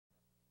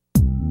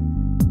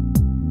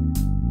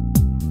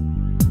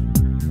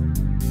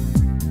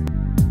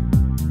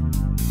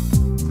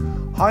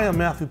Hi, I'm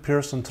Matthew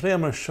Pearson. Today I'm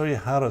going to show you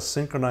how to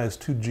synchronize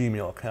two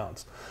Gmail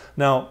accounts.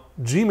 Now,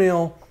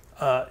 Gmail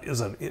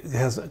it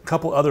has a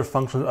couple other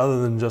functions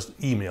other than just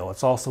email.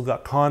 It's also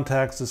got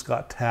contacts, it's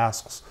got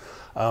tasks.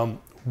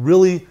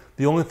 Really,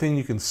 the only thing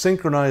you can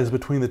synchronize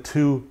between the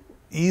two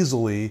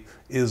easily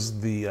is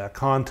the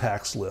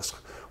contacts list.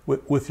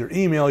 With your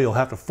email, you'll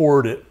have to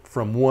forward it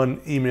from one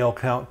email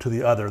account to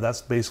the other.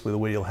 That's basically the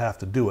way you'll have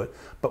to do it.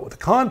 But with the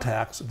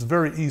contacts, it's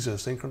very easy to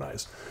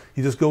synchronize.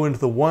 You just go into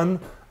the one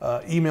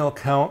email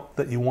account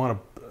that you want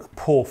to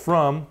pull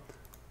from,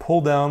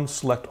 pull down,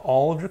 select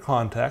all of your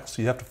contacts.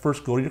 So you have to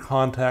first go to your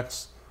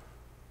contacts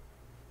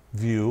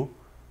view,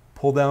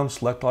 pull down,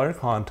 select all your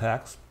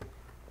contacts.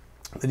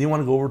 Then you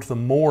want to go over to the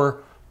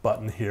More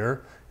button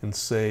here and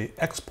say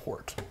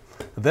Export.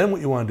 And then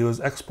what you want to do is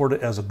export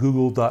it as a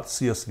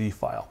google.csv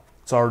file.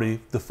 It's already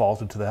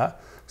defaulted to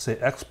that. Say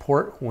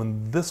Export.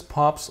 When this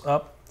pops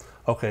up,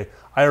 okay,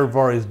 I have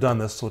already done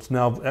this, so it's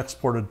now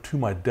exported to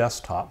my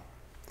desktop.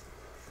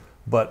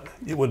 But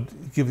it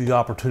would give you the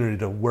opportunity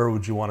to where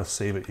would you want to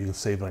save it. You can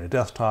save it on your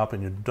desktop,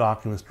 in your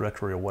documents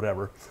directory, or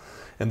whatever.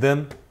 And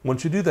then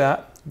once you do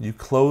that, you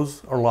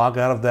close or log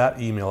out of that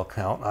email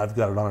account. I've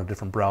got it on a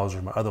different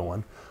browser, my other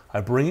one.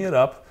 I bring it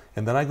up,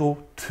 and then I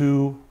go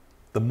to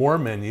the More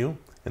menu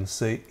and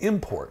say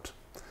Import.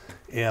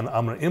 And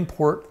I'm going to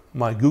import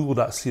my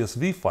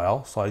google.csv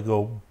file. So I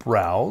go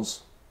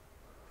Browse.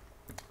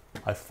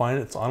 I find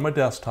it's on my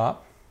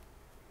desktop.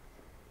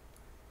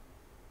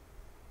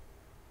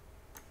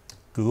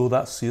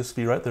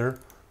 Google.csv right there.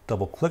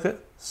 Double click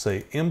it,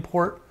 say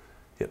Import.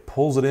 It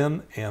pulls it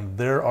in, and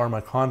there are my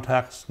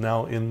contacts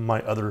now in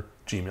my other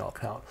Gmail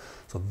account.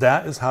 So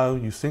that is how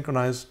you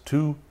synchronize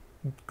two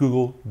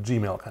Google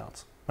Gmail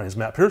accounts. My name is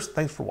Matt Pierce.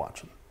 Thanks for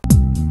watching.